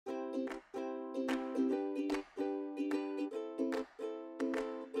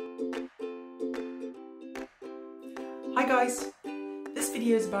guys! This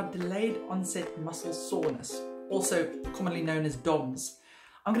video is about delayed onset muscle soreness, also commonly known as DOMS.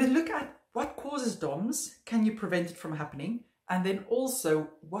 I'm going to look at what causes DOMS, can you prevent it from happening, and then also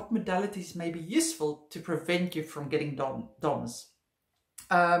what modalities may be useful to prevent you from getting DOMS.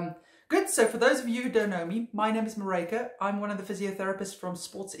 Good, so for those of you who don't know me, my name is Maryke. I'm one of the physiotherapists from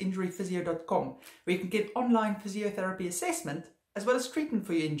sportsinjuryphysio.com, where you can get online physiotherapy assessment as well as treatment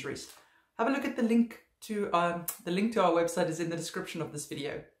for your injuries. Have a look at the link to our website is in the description of this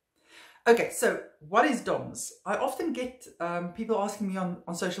video. Okay, so what is DOMS? I often get people asking me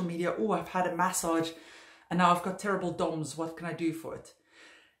on social media, oh, I've had a massage and now I've got terrible DOMS, what can I do for it?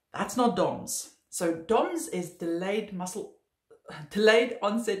 That's not DOMS. So DOMS is delayed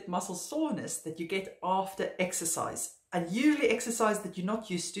onset muscle soreness that you get after exercise, and usually exercise that you're not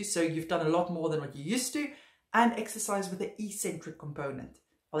used to, so you've done a lot more than what you used to, and exercise with an eccentric component.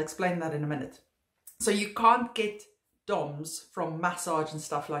 I'll explain that in a minute. So you can't get DOMS from massage and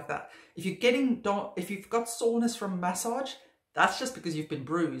stuff like that. If you've got soreness from massage, that's just because you've been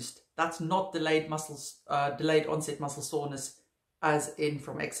bruised. That's not delayed onset muscle soreness as in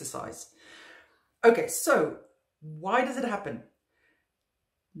from exercise. Okay, so why does it happen?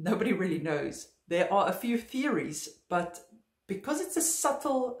 Nobody really knows. There are a few theories, but because it's a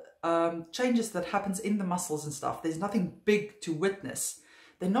subtle changes that happens in the muscles and stuff, there's nothing big to witness.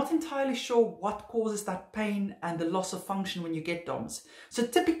 They're not entirely sure what causes that pain and the loss of function when you get DOMS. So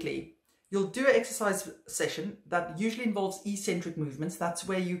typically, you'll do an exercise session that usually involves eccentric movements. That's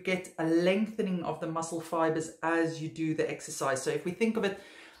where you get a lengthening of the muscle fibers as you do the exercise. So if we think of it,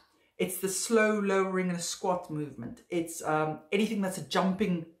 it's the slow lowering in a squat movement. It's anything that's a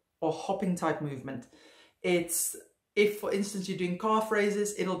jumping or hopping type movement. It's, if for instance you're doing calf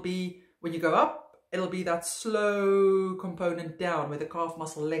raises, it'll be when you go up, it'll be that slow component down where the calf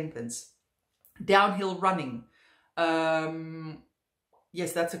muscle lengthens. Downhill running.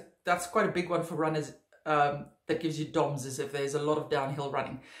 Yes, that's quite a big one for runners that gives you DOMS, is if there's a lot of downhill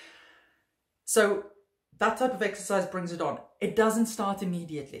running. So that type of exercise brings it on. It doesn't start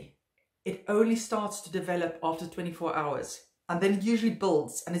immediately. It only starts to develop after 24 hours. And then it usually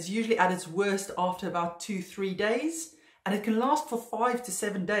builds, and it's usually at its worst after about 2-3 days. And it can last for 5 to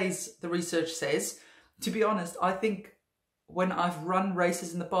 7 days, the research says. To be honest, I think when I've run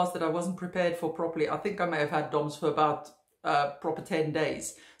races in the past that I wasn't prepared for properly, I think I may have had DOMS for about proper 10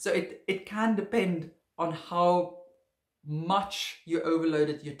 days. So it can depend on how much you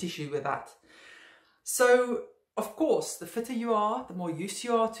overloaded your tissue with that. So, of course, the fitter you are, the more used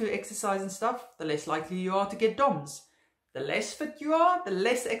you are to exercise and stuff, the less likely you are to get DOMS. The less fit you are, the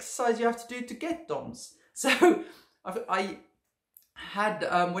less exercise you have to do to get DOMS. So I had,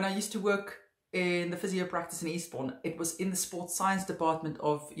 when I used to work in the physio practice in Eastbourne, it was in the sports science department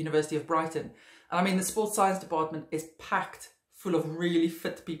of University of Brighton. And I mean, the sports science department is packed full of really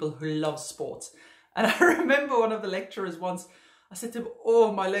fit people who love sports. And I remember one of the lecturers once, I said to him,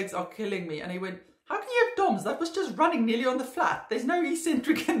 oh, my legs are killing me. And he went, how can you have DOMS? That was just running nearly on the flat. There's no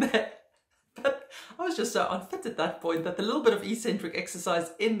eccentric in there. But I was just so unfit at that point that the little bit of eccentric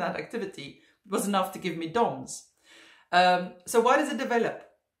exercise in that activity was enough to give me DOMS. So why does it develop?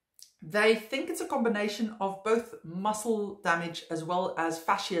 They think it's a combination of both muscle damage as well as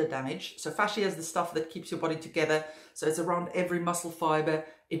fascia damage. So fascia is the stuff that keeps your body together. So it's around every muscle fiber.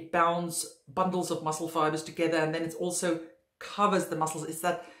 It bounds bundles of muscle fibers together, and then it also covers the muscles. It's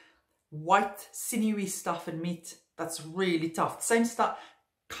that white sinewy stuff and meat that's really tough. Same stuff,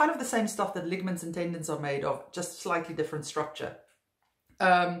 kind of the same stuff that ligaments and tendons are made of, just slightly different structure.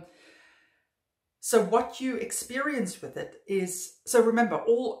 So what you experience with it is, so remember,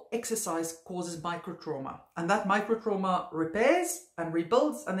 all exercise causes microtrauma, and that microtrauma repairs and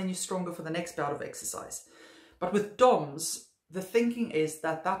rebuilds, and then you're stronger for the next bout of exercise. But with DOMS, the thinking is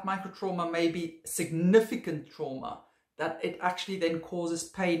that that microtrauma may be significant trauma, that it actually then causes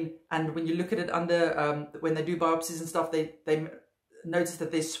pain. And when you look at it under, when they do biopsies and stuff, they notice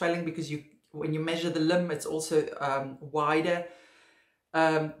that there's swelling because when you measure the limb, it's also wider.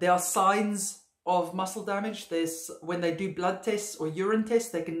 There are signs of muscle damage. There's, when they do blood tests or urine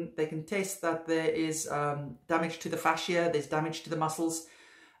tests, they can test that there is damage to the fascia, there's damage to the muscles,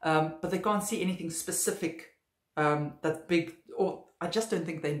 but they can't see anything specific that's big, or I just don't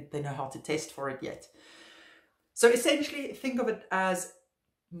think they know how to test for it yet. So essentially, think of it as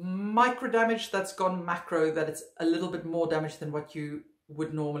micro damage that's gone macro, that it's a little bit more damage than what you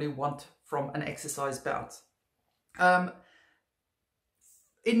would normally want from an exercise bout.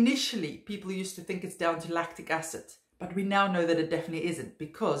 Initially, people used to think it's down to lactic acid, but we now know that it definitely isn't,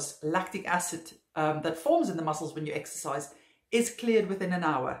 because lactic acid that forms in the muscles when you exercise is cleared within an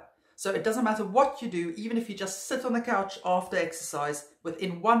hour. So it doesn't matter what you do, even if you just sit on the couch after exercise,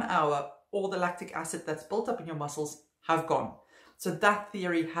 within 1 hour, all the lactic acid that's built up in your muscles have gone. So that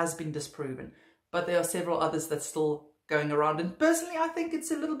theory has been disproven, but there are several others that's still going around. And personally, I think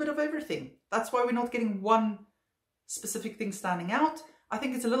it's a little bit of everything. That's why we're not getting one specific thing standing out. I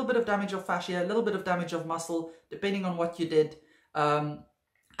think it's a little bit of damage of fascia, a little bit of damage of muscle, depending on what you did. And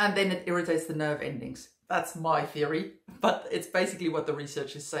then it irritates the nerve endings. That's my theory, but it's basically what the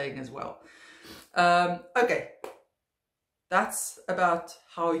research is saying as well. Okay, that's about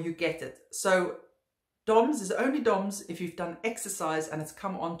how you get it. So DOMS is only DOMS if you've done exercise and it's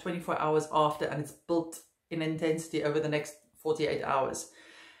come on 24 hours after and it's built in intensity over the next 48 hours.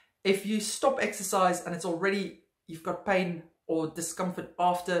 If you stop exercise and it's already, you've got pain or discomfort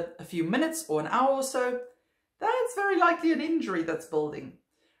after a few minutes or an hour or so, that's very likely an injury that's building.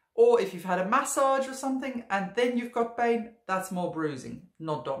 Or if you've had a massage or something and then you've got pain, that's more bruising,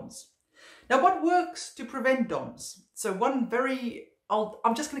 not DOMS. Now, what works to prevent DOMS? So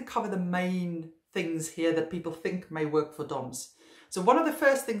I'm just going to cover the main things here that people think may work for DOMS. So one of the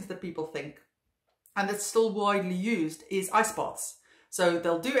first things that people think, and that's still widely used, is ice baths. So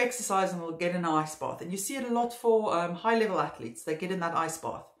they'll do exercise and they'll get in an ice bath. And you see it a lot for high-level athletes. They get in that ice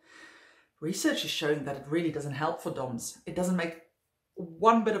bath. Research is showing that it really doesn't help for DOMS. It doesn't make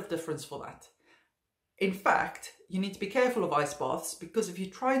one bit of difference for that. In fact, you need to be careful of ice baths because if you're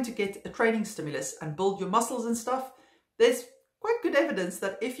trying to get a training stimulus and build your muscles and stuff, there's quite good evidence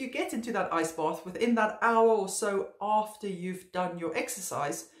that if you get into that ice bath within that hour or so after you've done your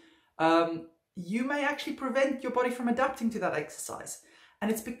exercise, you may actually prevent your body from adapting to that exercise.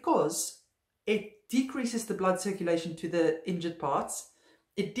 And it's because it decreases the blood circulation to the injured parts,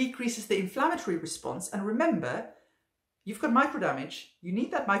 it decreases the inflammatory response, and remember, you've got microdamage. You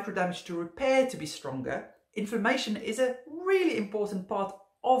need that microdamage to repair to be stronger. Inflammation is a really important part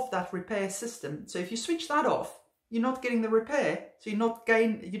of that repair system. So if you switch that off, you're not getting the repair, so you don't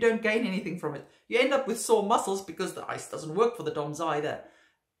gain anything from it. You end up with sore muscles because the ice doesn't work for the DOMS either,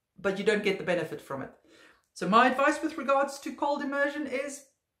 but you don't get the benefit from it. So my advice with regards to cold immersion is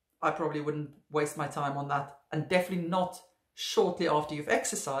I probably wouldn't waste my time on that, and definitely not shortly after you've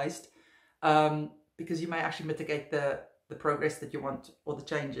exercised, because you may actually mitigate the progress that you want or the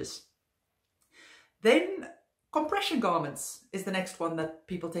changes. Then compression garments is the next one that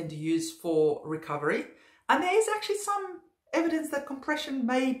people tend to use for recovery. And there is actually some evidence that compression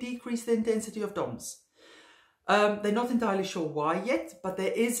may decrease the intensity of DOMS. They're not entirely sure why yet, but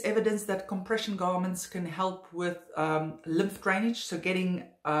there is evidence that compression garments can help with lymph drainage. So getting,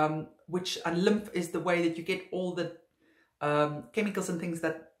 and lymph is the way that you get all the chemicals and things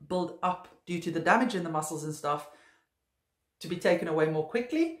that build up due to the damage in the muscles and stuff to be taken away more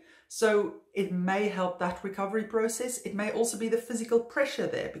quickly. So it may help that recovery process. It may also be the physical pressure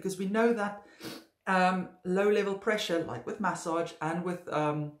there, because we know that low-level pressure, like with massage and with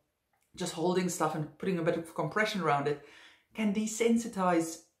just holding stuff and putting a bit of compression around it, can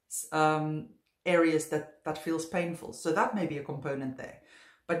desensitize areas that feels painful. So that may be a component there.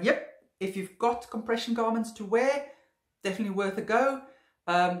 But yep, if you've got compression garments to wear, definitely worth a go.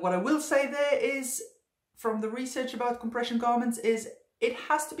 What I will say there is, from the research about compression garments, is it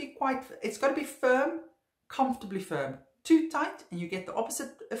has to be it's got to be firm, comfortably firm. Too tight and you get the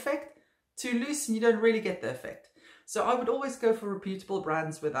opposite effect. Too loose and you don't really get the effect. So I would always go for reputable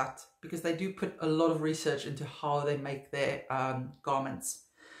brands with that, because they do put a lot of research into how they make their garments.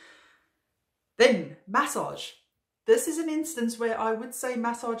 Then massage. This is an instance where I would say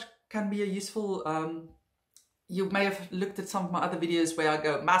massage can be a useful, you may have looked at some of my other videos where I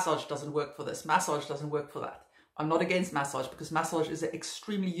go, massage doesn't work for this, massage doesn't work for that. I'm not against massage, because massage is an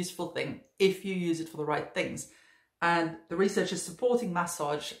extremely useful thing if you use it for the right things. And the research is supporting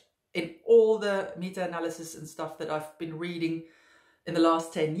massage in all the meta-analysis and stuff that I've been reading in the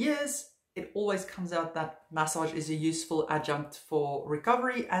last 10 years. It always comes out that massage is a useful adjunct for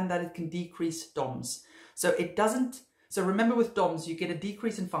recovery and that it can decrease DOMS. So remember, with DOMS, you get a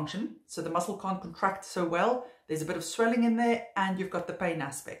decrease in function. So the muscle can't contract so well. There's a bit of swelling in there and you've got the pain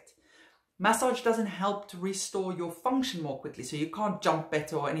aspect. Massage doesn't help to restore your function more quickly. So you can't jump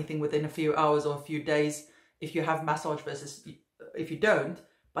better or anything within a few hours or a few days if you have massage versus if you don't,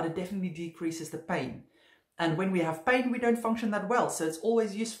 but it definitely decreases the pain. And when we have pain, we don't function that well. So it's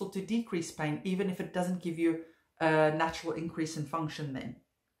always useful to decrease pain, even if it doesn't give you a natural increase in function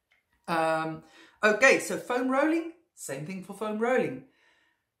then. Okay, so foam rolling, same thing for foam rolling.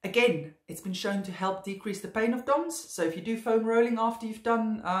 Again, it's been shown to help decrease the pain of DOMS. So if you do foam rolling after you've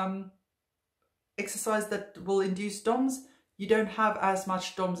done exercise that will induce DOMS, you don't have as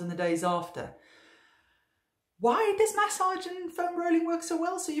much DOMS in the days after. why does massage and foam rolling work so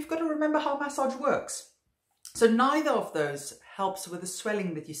well? So you've got to remember how massage works. So neither of those helps with the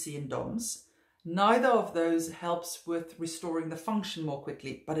swelling that you see in DOMS. Neither of those helps with restoring the function more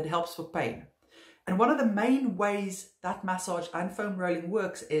quickly, but it helps for pain. And one of the main ways that massage and foam rolling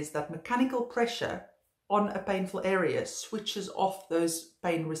works is that mechanical pressure on a painful area switches off those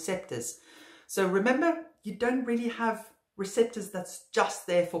pain receptors. So remember, you don't really have receptors that's just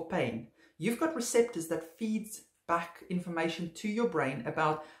there for pain. You've got receptors that feeds back information to your brain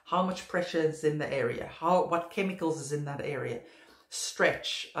about how much pressure is in the area, what chemicals is in that area,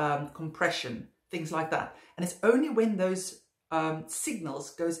 stretch, compression, things like that. And it's only when those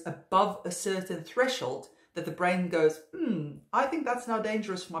signals goes above a certain threshold that the brain goes, I think that's now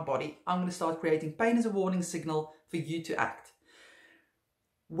dangerous for my body. I'm going to start creating pain as a warning signal for you to act.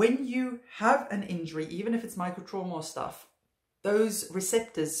 When you have an injury, even if it's microtrauma or stuff, those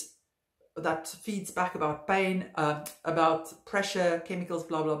receptors that feeds back about pain, about pressure, chemicals,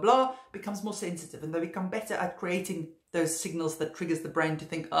 blah, blah, blah, becomes more sensitive, and they become better at creating those signals that triggers the brain to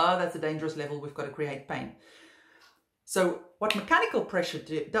think, that's a dangerous level, we've got to create pain. So what mechanical pressure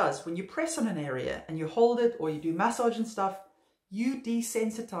does, when you press on an area and you hold it or you do massage and stuff, you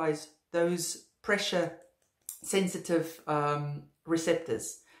desensitize those pressure sensitive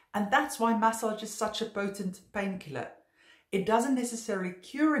receptors. And that's why massage is such a potent painkiller. It doesn't necessarily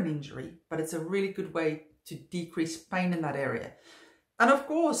cure an injury, but it's a really good way to decrease pain in that area. And of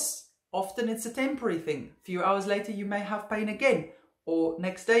course, often it's a temporary thing. A few hours later, you may have pain again, or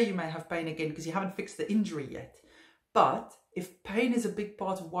next day you may have pain again because you haven't fixed the injury yet. But if pain is a big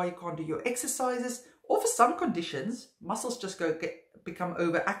part of why you can't do your exercises, or for some conditions, muscles just become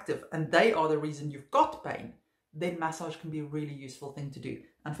overactive and they are the reason you've got pain, then massage can be a really useful thing to do.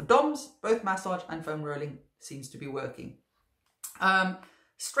 And for DOMS, both massage and foam rolling seems to be working.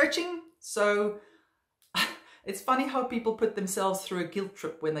 Stretching. So it's funny how people put themselves through a guilt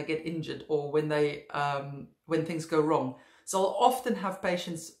trip when they get injured or when things go wrong. So I'll often have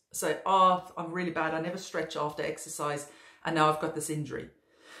patients say, I'm really bad. I never stretch after exercise and now I've got this injury.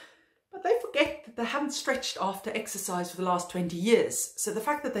 But they forget that they haven't stretched after exercise for the last 20 years. So the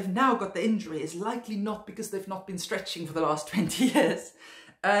fact that they've now got the injury is likely not because they've not been stretching for the last 20 years.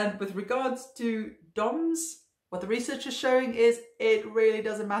 And with regards to DOMS, what the research is showing is it really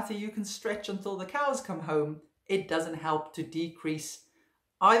doesn't matter. You can stretch until the cows come home. It doesn't help to decrease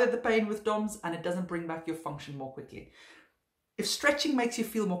either the pain with DOMS, and it doesn't bring back your function more quickly. If stretching makes you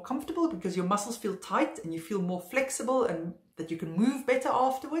feel more comfortable because your muscles feel tight and you feel more flexible and that you can move better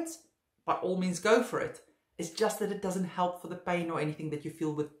afterwards, by all means go for it. It's just that it doesn't help for the pain or anything that you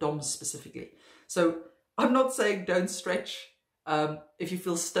feel with DOMS specifically. So I'm not saying don't stretch if you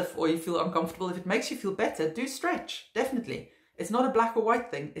feel stiff or you feel uncomfortable. If it makes you feel better, do stretch, definitely. It's not a black or white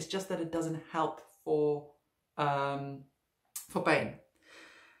thing. It's just that it doesn't help for pain.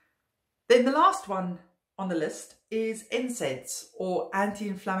 Then the last one on the list is NSAIDs, or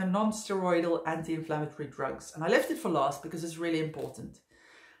non-steroidal anti-inflammatory drugs. And I left it for last because it's really important.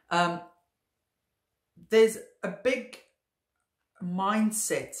 There's a big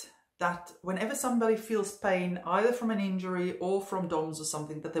mindset that whenever somebody feels pain, either from an injury or from DOMS or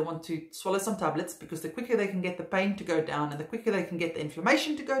something, that they want to swallow some tablets, because the quicker they can get the pain to go down and the quicker they can get the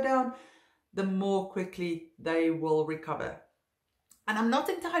inflammation to go down, the more quickly they will recover. And I'm not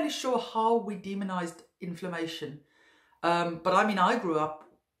entirely sure how we demonized inflammation. But I mean, I grew up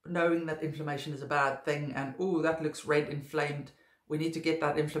knowing that inflammation is a bad thing and, oh, that looks red, inflamed. We need to get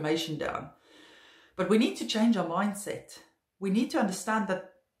that inflammation down. But we need to change our mindset. We need to understand that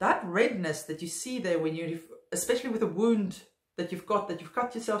that redness that you see there when you, especially with a wound that you've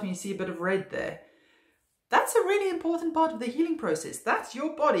cut yourself and you see a bit of red there, that's a really important part of the healing process. That's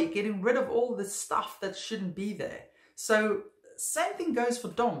your body getting rid of all the stuff that shouldn't be there. So same thing goes for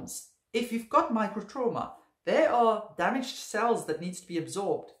DOMS. If you've got microtrauma, there are damaged cells that needs to be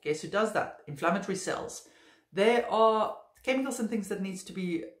absorbed. Guess who does that? Inflammatory cells. There are chemicals and things that needs to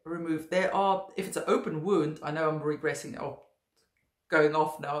be removed. There are, if it's an open wound, I know I'm regressing now, going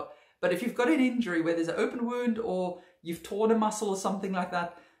off now, but if you've got an injury where there's an open wound or you've torn a muscle or something like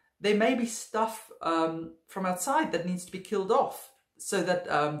that, there may be stuff from outside that needs to be killed off so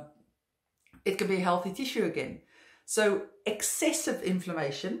that it can be healthy tissue again. So excessive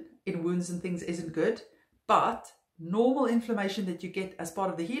inflammation in wounds and things isn't good, but normal inflammation that you get as part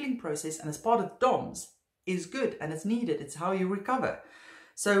of the healing process and as part of DOMS is good and it's needed. It's how you recover.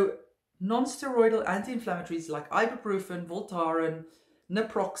 So non-steroidal anti-inflammatories like ibuprofen, Voltaren,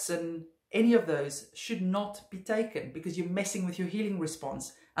 naproxen, any of those should not be taken because you're messing with your healing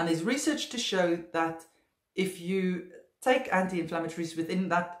response. And there's research to show that if you take anti-inflammatories within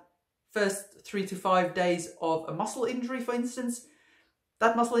that first 3 to 5 days of a muscle injury, for instance,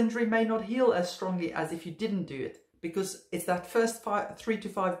 that muscle injury may not heal as strongly as if you didn't do it, because it's that first 3 to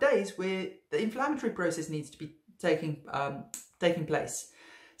 5 days where the inflammatory process needs to be taking place.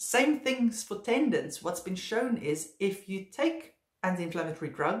 Same things for tendons. What's been shown is if you take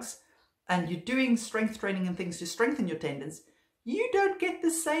anti-inflammatory drugs and you're doing strength training and things to strengthen your tendons, you don't get the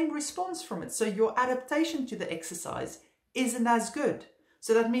same response from it. So your adaptation to the exercise isn't as good.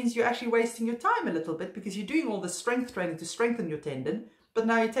 So that means you're actually wasting your time a little bit, because you're doing all the strength training to strengthen your tendon, but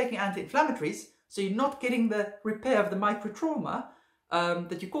now you're taking anti-inflammatories, so you're not getting the repair of the microtrauma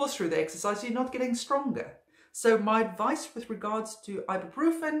that you cause through the exercise, so you're not getting stronger. So my advice with regards to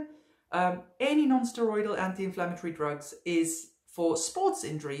ibuprofen, any non-steroidal anti-inflammatory drugs, is for sports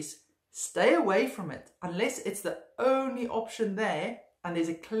injuries, stay away from it unless it's the only option there and there's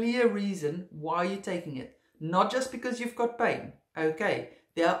a clear reason why you're taking it. Not just because you've got pain. Okay,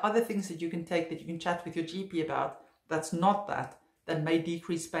 there are other things that you can take that you can chat with your GP about that's not that may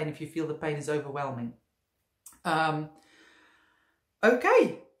decrease pain if you feel the pain is overwhelming.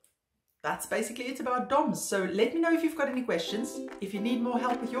 Okay, that's basically it about DOMS. So let me know if you've got any questions. If you need more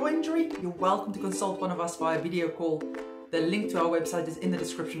help with your injury, you're welcome to consult one of us via video call. The link to our website is in the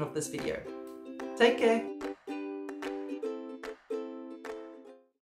description of this video. Take care.